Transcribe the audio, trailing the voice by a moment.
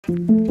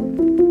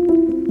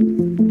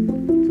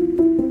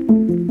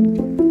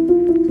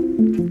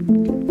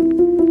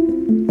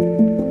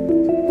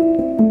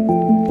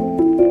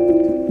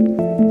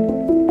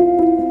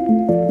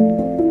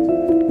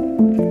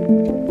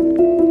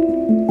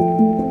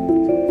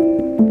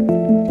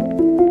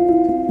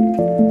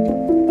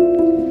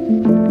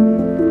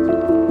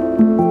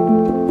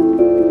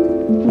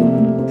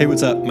Hey,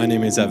 what's up? My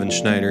name is Evan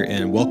Schneider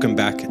and welcome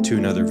back to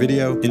another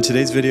video. In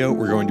today's video,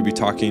 we're going to be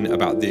talking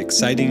about the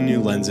exciting new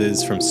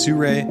lenses from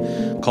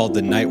Sirui called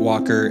the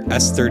Nightwalker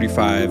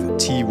S35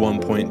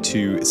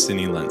 T1.2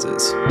 Cine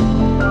lenses.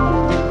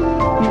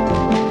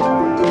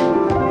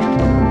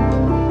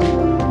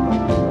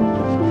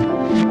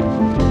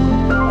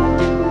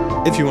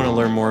 If you want to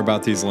learn more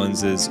about these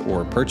lenses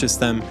or purchase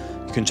them,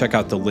 you can check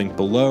out the link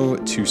below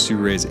to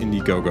Sirui's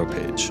Indiegogo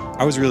page.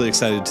 I was really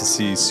excited to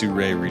see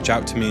Sirui reach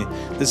out to me.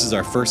 This is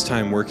our first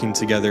time working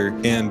together,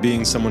 and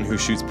being someone who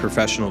shoots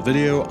professional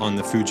video on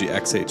the Fuji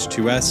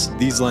X-H2S,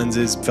 these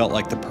lenses felt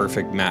like the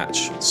perfect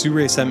match.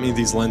 Sirui sent me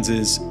these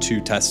lenses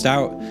to test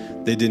out.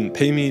 They didn't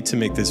pay me to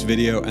make this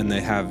video, and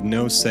they have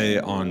no say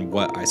on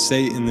what I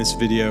say in this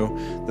video.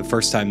 The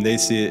first time they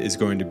see it is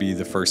going to be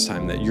the first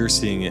time that you're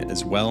seeing it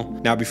as well.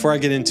 Now, before I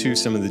get into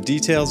some of the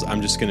details,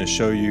 I'm just going to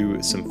show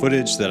you some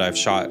footage that I've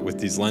shot with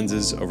these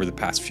lenses over the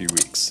past few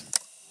weeks.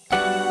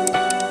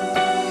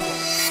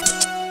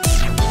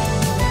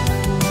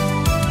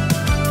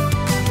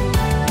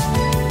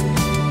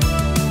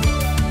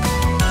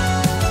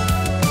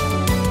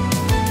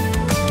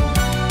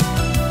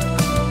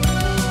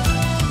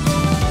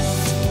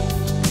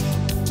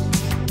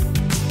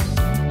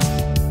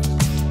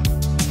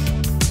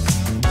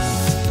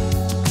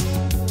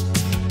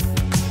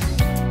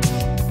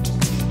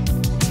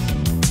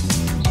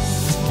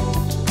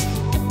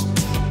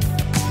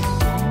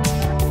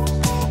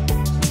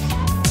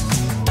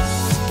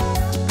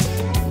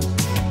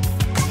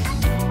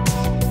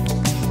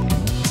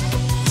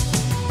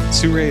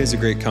 Sirui is a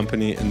great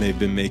company, and they've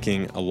been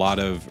making a lot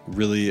of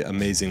really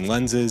amazing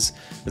lenses,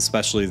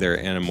 especially their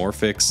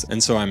anamorphics,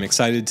 and so I'm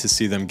excited to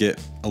see them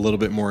get a little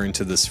bit more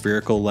into the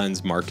spherical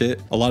lens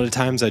market. A lot of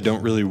times I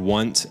don't really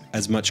want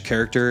as much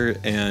character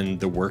and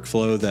the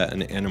workflow that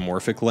an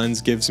anamorphic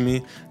lens gives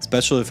me,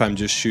 especially if I'm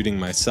just shooting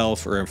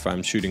myself or if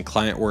I'm shooting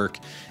client work.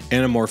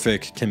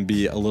 Anamorphic can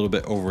be a little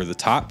bit over the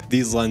top.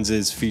 These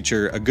lenses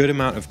feature a good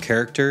amount of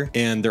character,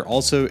 and they're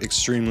also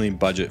extremely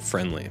budget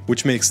friendly,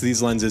 which makes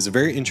these lenses a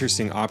very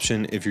interesting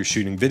option if you're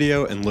shooting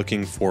video and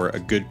looking for a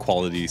good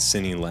quality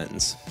cine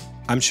lens.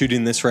 I'm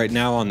shooting this right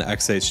now on the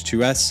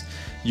X-H2S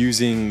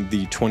using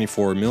the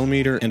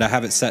 24mm, and I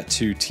have it set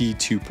to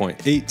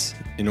T2.8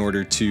 in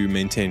order to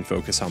maintain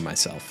focus on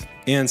myself.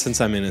 And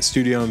since I'm in a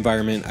studio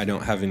environment, I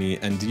don't have any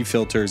ND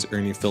filters or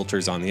any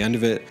filters on the end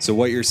of it. So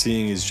what you're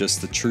seeing is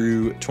just the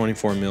true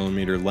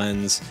 24mm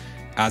lens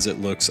as it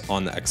looks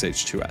on the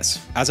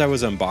X-H2S. As I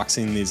was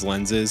unboxing these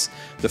lenses,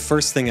 the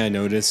first thing I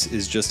noticed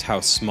is just how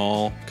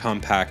small,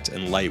 compact,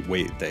 and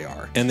lightweight they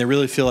are. And they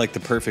really feel like the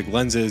perfect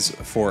lenses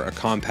for a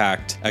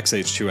compact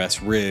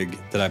X-H2S rig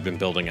that I've been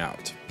building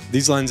out.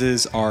 These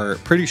lenses are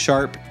pretty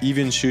sharp,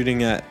 even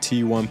shooting at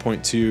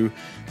T1.2,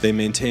 they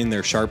maintain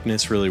their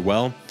sharpness really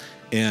well,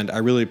 and I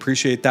really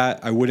appreciate that.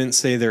 I wouldn't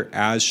say they're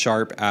as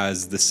sharp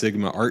as the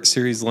Sigma Art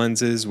Series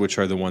lenses, which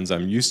are the ones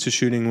I'm used to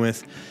shooting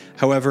with.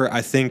 However,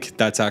 I think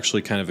that's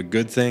actually kind of a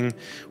good thing.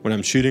 When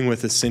I'm shooting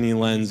with a cine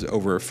lens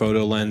over a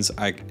photo lens,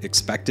 I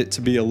expect it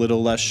to be a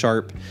little less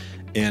sharp,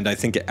 and I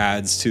think it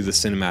adds to the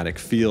cinematic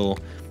feel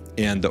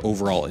and the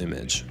overall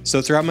image.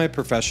 So throughout my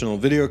professional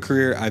video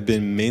career, I've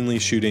been mainly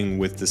shooting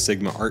with the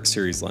Sigma Art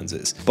Series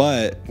lenses.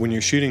 But when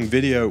you're shooting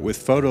video with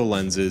photo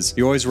lenses,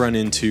 you always run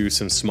into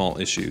some small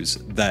issues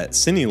that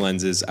cine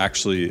lenses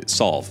actually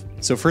solve.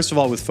 So first of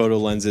all, with photo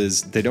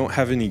lenses, they don't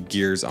have any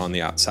gears on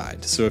the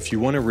outside. So if you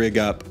want to rig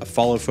up a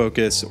follow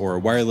focus or a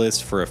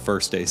wireless for a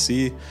first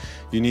AC,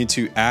 you need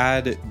to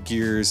add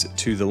gears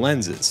to the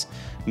lenses.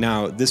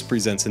 Now, this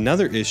presents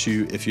another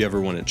issue if you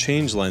ever want to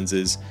change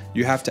lenses.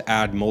 You have to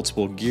add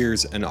multiple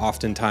gears, and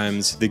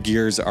oftentimes the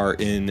gears are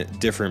in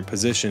different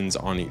positions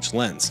on each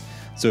lens.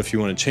 So if you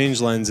want to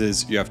change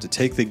lenses, you have to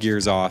take the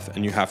gears off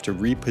and you have to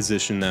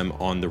reposition them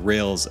on the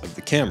rails of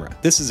the camera.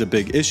 This is a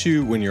big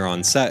issue when you're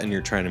on set and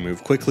you're trying to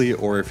move quickly,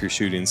 or if you're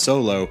shooting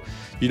solo,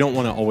 you don't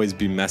want to always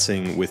be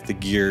messing with the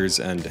gears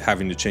and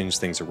having to change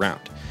things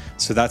around.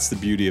 So that's the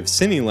beauty of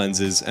cine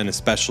lenses, and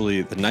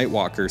especially the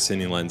Nightwalker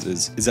cine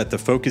lenses, is that the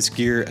focus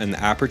gear and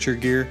the aperture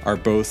gear are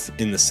both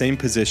in the same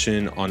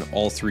position on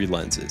all three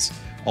lenses.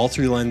 All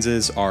three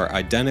lenses are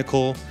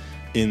identical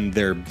in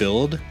their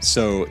build,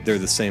 so they're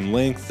the same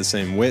length, the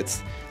same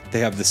width. They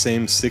have the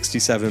same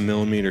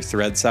 67mm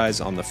thread size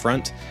on the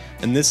front,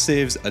 and this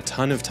saves a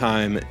ton of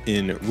time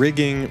in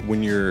rigging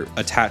when you're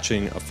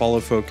attaching a follow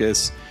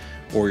focus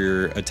or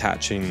you're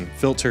attaching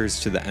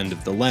filters to the end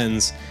of the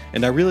lens.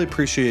 And I really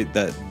appreciate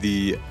that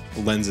the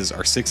lenses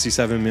are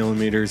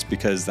 67mm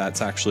because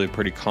that's actually a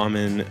pretty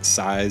common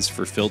size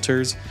for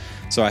filters.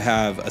 So I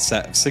have a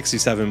set of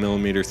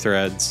 67mm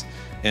threads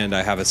and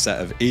I have a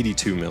set of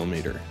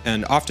 82mm.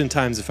 And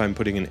oftentimes if I'm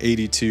putting an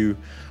 82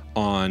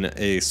 on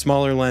a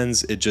smaller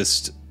lens, it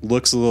just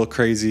looks a little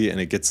crazy and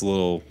it gets a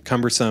little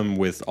cumbersome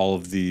with all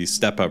of the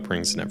step-up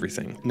rings and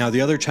everything. Now,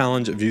 the other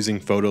challenge of using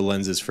photo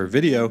lenses for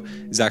video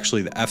is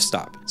actually the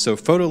f-stop. So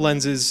photo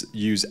lenses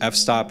use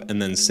f-stop,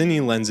 and then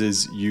cine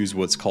lenses use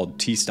what's called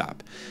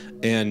t-stop.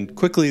 And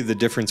quickly, the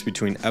difference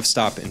between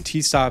f-stop and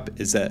t-stop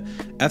is that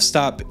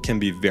f-stop can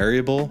be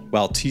variable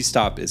while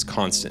t-stop is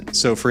constant.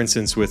 So for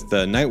instance, with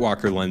the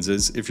Nightwalker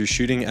lenses, if you're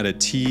shooting at a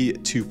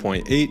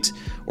T2.8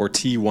 or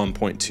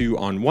T1.2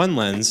 on one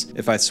lens,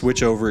 if I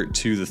switch over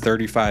to the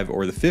 35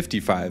 or the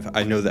 55,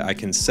 I know that I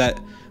can set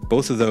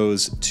both of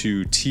those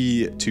to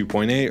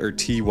T2.8 or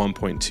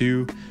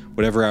T1.2,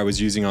 whatever I was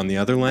using on the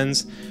other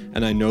lens,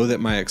 and I know that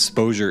my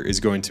exposure is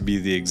going to be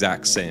the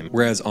exact same.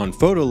 Whereas on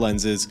photo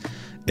lenses,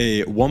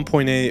 a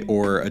 1.8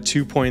 or a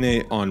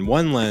 2.8 on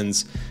one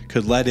lens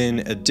could let in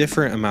a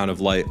different amount of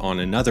light on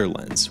another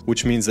lens,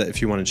 which means that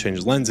if you want to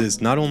change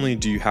lenses, not only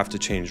do you have to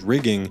change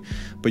rigging,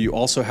 but you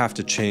also have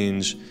to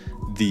change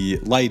the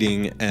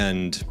lighting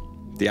and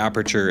the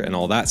aperture and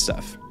all that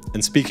stuff.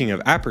 And speaking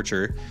of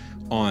aperture,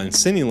 on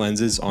cine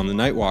lenses, on the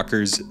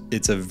Nightwalkers,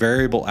 it's a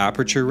variable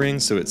aperture ring,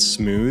 so it's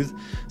smooth.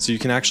 So you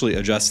can actually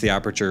adjust the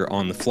aperture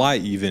on the fly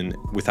even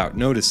without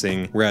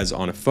noticing, whereas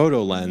on a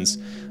photo lens,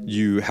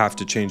 you have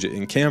to change it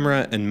in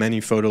camera, and many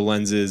photo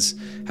lenses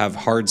have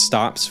hard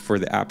stops for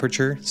the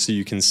aperture, so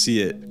you can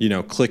see it, you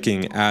know,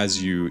 clicking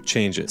as you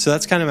change it. So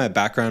that's kind of my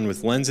background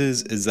with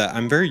lenses, is that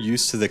I'm very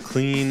used to the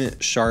clean,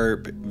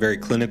 sharp, very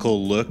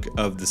clinical look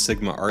of the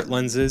Sigma art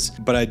lenses,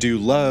 but I do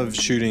love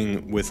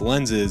shooting with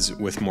lenses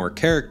with more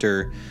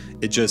character.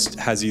 It just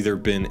has either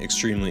been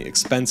extremely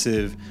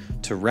expensive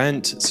to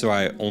rent, so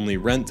I only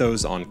rent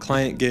those on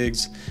client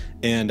gigs,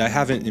 and I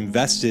haven't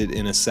invested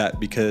in a set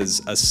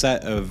because a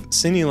set of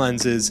cine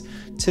lenses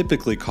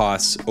typically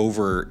costs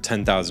over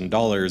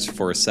 $10,000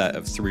 for a set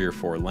of 3 or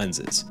 4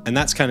 lenses. And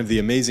that's kind of the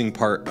amazing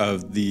part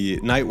of the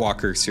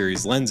Nightwalker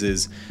series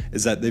lenses,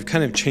 is that they've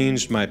kind of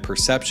changed my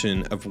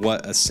perception of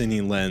what a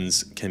cine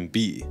lens can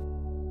be.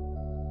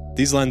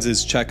 These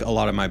lenses check a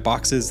lot of my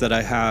boxes that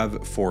I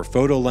have for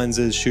photo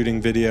lenses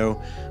shooting video,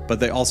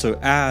 but they also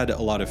add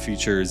a lot of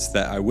features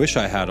that I wish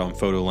I had on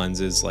photo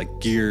lenses, like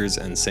gears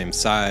and same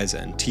size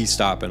and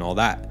t-stop and all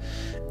that.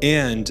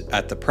 And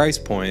at the price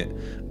point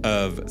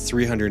of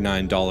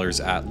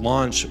 $309 at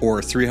launch,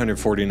 or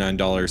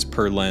 $349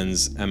 per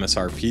lens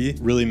MSRP,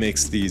 really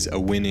makes these a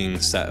winning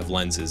set of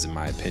lenses in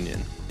my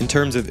opinion. In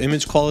terms of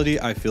image quality,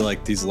 I feel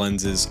like these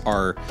lenses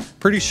are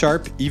pretty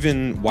sharp,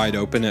 even wide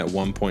open at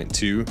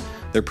 1.2.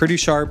 They're pretty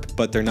sharp,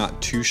 but they're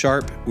not too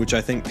sharp, which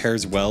I think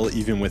pairs well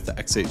even with the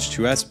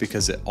X-H2S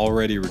because it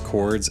already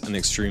records an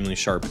extremely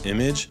sharp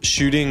image.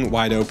 Shooting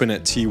wide open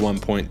at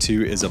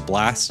T1.2 is a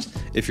blast.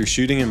 If you're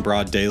shooting in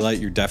broad daylight,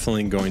 you're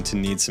definitely going to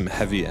need some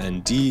heavy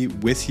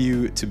ND with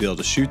you to be able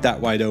to shoot that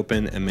wide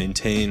open and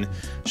maintain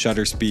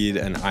shutter speed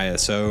and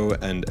ISO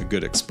and a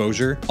good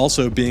exposure.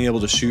 Also, being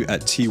able to shoot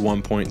at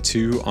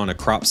T1.2 on a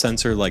crop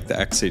sensor like the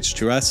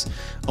X-H2S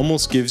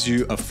almost gives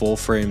you a full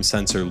frame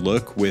sensor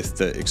look with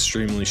the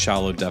extremely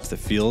shallow depth of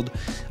field.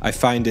 I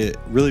find it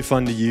really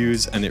fun to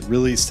use, and it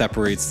really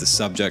separates the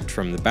subject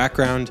from the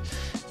background.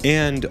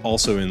 And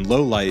also in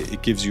low light,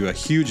 it gives you a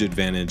huge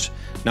advantage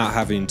not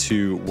having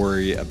to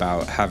worry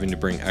about having to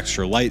bring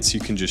extra lights. You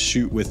can just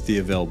shoot with the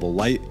available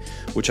light,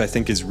 which I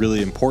think is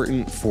really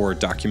important for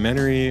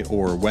documentary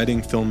or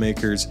wedding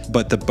filmmakers.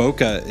 But the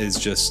bokeh is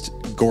just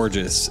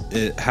gorgeous.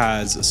 It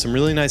has some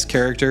really nice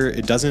character.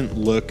 It doesn't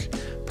look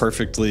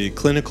perfectly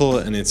clinical,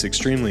 and it's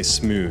extremely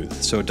smooth,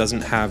 so it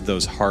doesn't have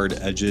those hard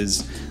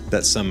edges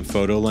that some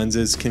photo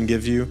lenses can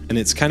give you. And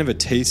it's kind of a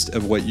taste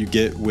of what you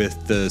get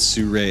with the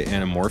Sirui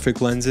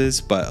anamorphic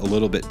lenses, but a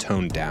little bit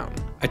toned down.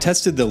 I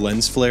tested the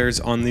lens flares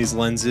on these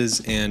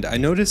lenses, and I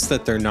noticed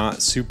that they're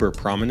not super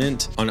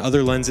prominent. On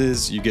other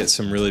lenses, you get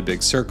some really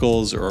big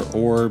circles or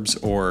orbs,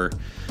 or,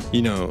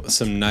 you know,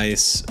 some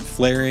nice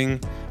flaring.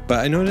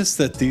 But I noticed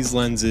that these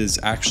lenses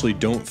actually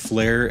don't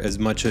flare as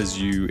much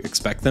as you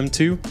expect them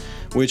to,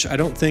 which I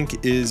don't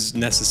think is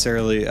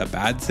necessarily a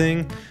bad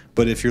thing.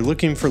 But if you're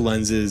looking for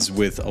lenses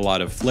with a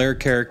lot of flare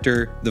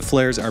character, the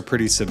flares are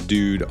pretty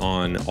subdued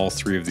on all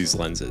 3 of these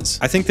lenses.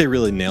 I think they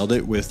really nailed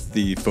it with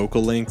the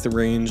focal length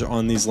range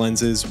on these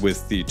lenses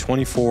with the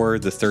 24,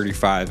 the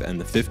 35, and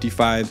the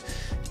 55.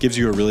 It gives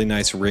you a really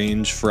nice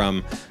range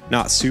from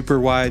not super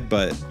wide,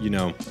 but you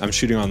know, I'm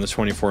shooting on the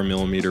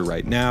 24mm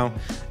right now,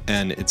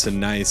 and it's a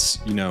nice,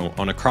 you know,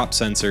 on a crop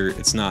sensor,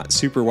 it's not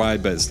super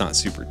wide, but it's not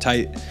super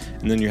tight.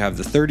 And then you have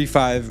the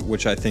 35,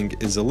 which I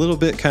think is a little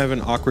bit kind of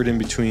an awkward in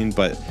between,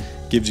 but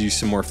gives you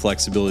some more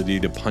flexibility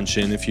to punch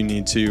in if you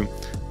need to.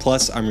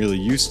 Plus, I'm really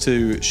used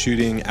to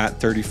shooting at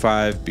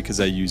 35 because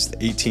I used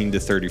 18 to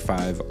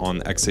 35 on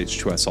the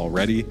X-H2S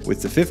already.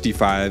 With the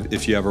 55,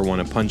 if you ever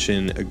want to punch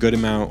in a good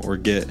amount or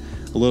get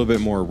a little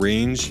bit more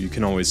range, you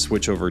can always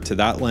switch over to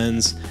that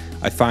lens.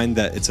 I find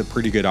that it's a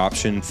pretty good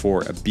option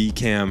for a B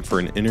cam for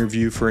an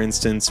interview, for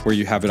instance, where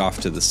you have it off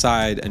to the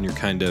side and you're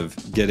kind of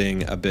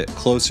getting a bit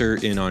closer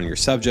in on your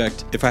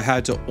subject. If I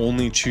had to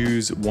only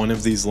choose one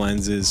of these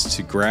lenses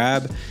to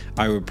grab,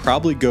 I would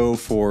probably go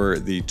for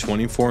the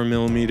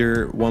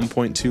 24mm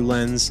 1.2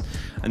 lens.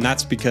 And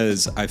that's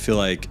because I feel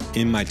like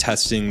in my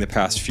testing the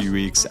past few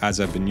weeks, as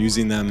I've been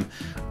using them,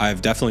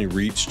 I've definitely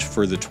reached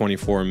for the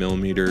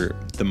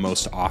 24mm the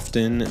most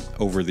often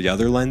over the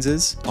other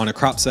lenses. On a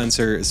crop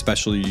sensor,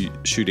 especially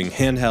shooting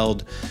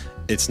handheld,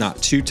 it's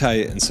not too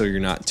tight and so you're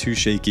not too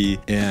shaky,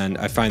 and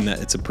I find that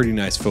it's a pretty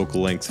nice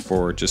focal length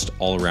for just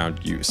all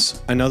around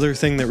use. Another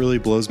thing that really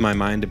blows my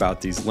mind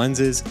about these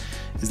lenses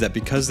is that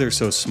because they're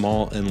so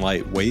small and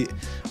lightweight,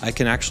 I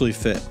can actually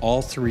fit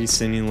all 3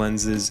 Cine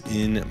lenses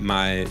in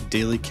my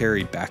daily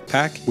carry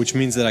backpack, which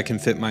means that I can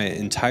fit my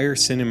entire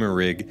cinema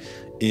rig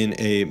in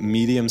a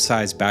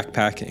medium-sized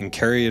backpack and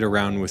carry it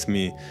around with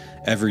me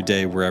every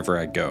day wherever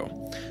I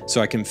go.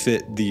 So I can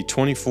fit the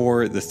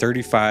 24, the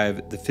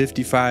 35, the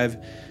 55,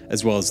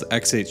 as well as the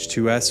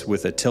XH2S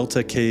with a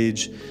Tilta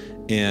cage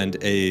and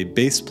a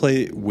base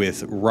plate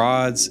with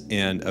rods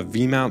and a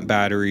V-mount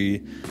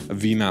battery, a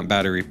V-mount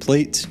battery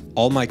plate,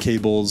 all my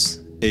cables,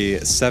 a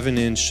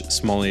 7-inch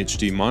small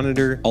HD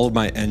monitor, all of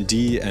my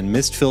ND and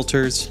mist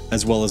filters,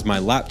 as well as my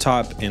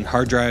laptop and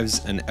hard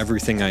drives and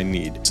everything I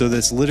need. So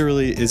this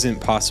literally isn't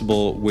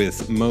possible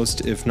with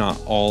most, if not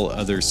all,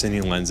 other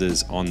Cine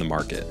lenses on the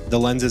market. The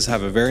lenses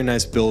have a very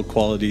nice build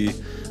quality.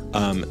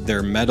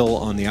 They're metal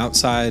on the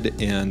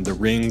outside and the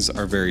rings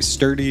are very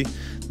sturdy.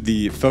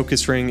 The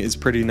focus ring is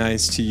pretty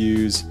nice to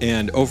use,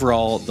 and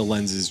overall the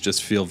lenses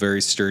just feel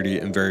very sturdy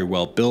and very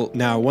well built.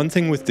 Now, one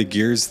thing with the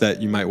gears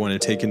that you might want to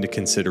take into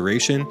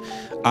consideration,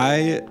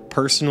 I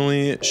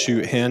personally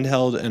shoot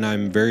handheld and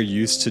I'm very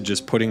used to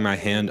just putting my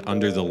hand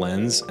under the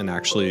lens and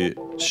actually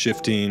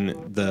shifting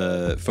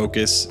the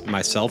focus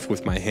myself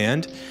with my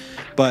hand.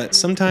 But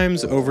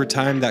sometimes over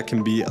time that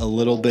can be a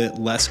little bit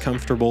less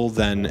comfortable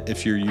than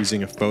if you're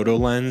using a photo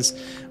lens,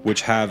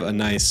 which have a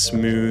nice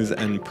smooth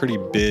and pretty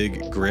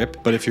big grip.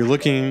 But if you're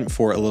looking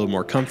for a little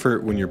more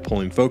comfort when you're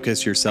pulling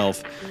focus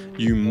yourself,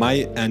 you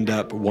might end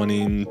up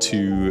wanting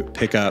to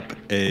pick up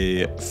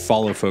a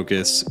follow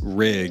focus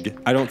rig.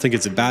 I don't think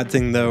it's a bad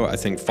thing though. I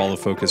think follow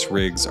focus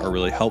rigs are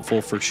really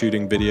helpful for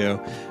shooting video,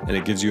 and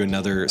it gives you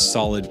another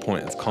solid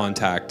point of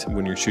contact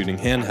when you're shooting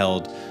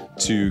handheld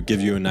to give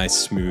you a nice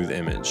smooth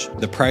image.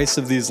 The price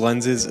of these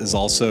lenses is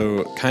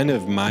also kind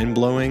of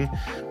mind-blowing.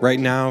 Right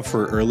now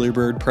for early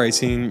bird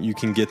pricing, you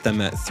can get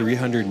them at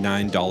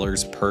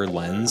 $309 per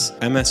lens.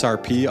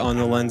 MSRP on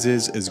the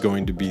lenses is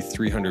going to be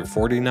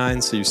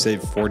 $349, so you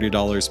save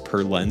 $40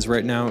 per lens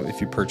right now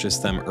if you purchase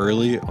them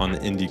early on the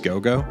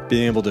Indiegogo.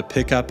 Being able to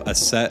pick up a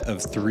set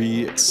of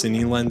 3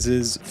 Cine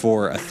lenses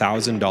for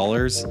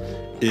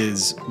 $1,000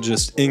 is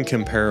just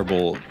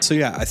incomparable. So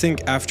yeah, I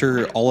think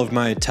after all of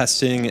my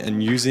testing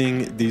and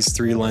using these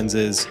 3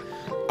 lenses,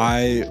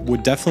 I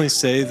would definitely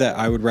say that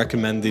I would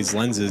recommend these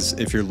lenses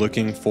if you're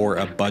looking for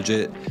a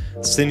budget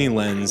Cine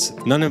lens.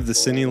 None of the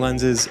Cine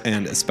lenses,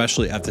 and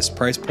especially at this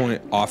price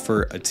point,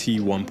 offer a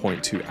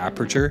T1.2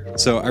 Aperture.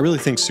 So I really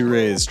think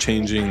Sirui is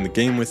changing the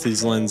game with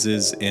these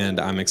lenses, and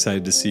I'm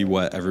excited to see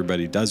what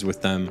everybody does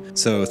with them.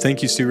 So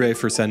thank you, Sirui,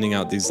 for sending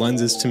out these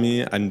lenses to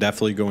me. I'm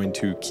definitely going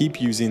to keep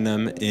using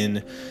them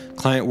in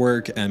client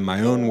work and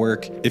my own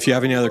work. If you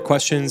have any other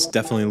questions,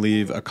 definitely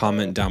leave a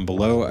comment down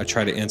below. I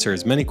try to answer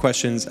as many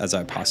questions as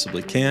I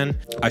possibly can.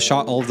 I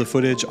shot all of the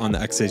footage on the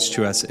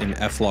XH2S in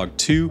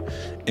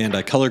F-Log2, and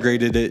I color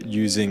graded it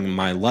using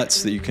my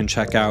LUTs that you can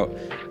check out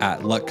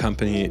at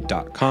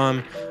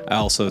lutcompany.com. I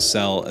also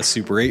sell a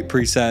Super 8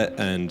 preset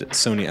and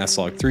Sony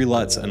S-Log3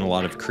 LUTs and a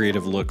lot of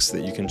creative looks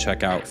that you can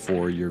check out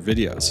for your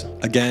videos.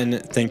 Again,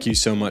 thank you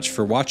so much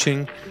for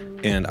watching,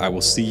 and I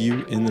will see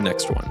you in the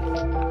next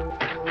one.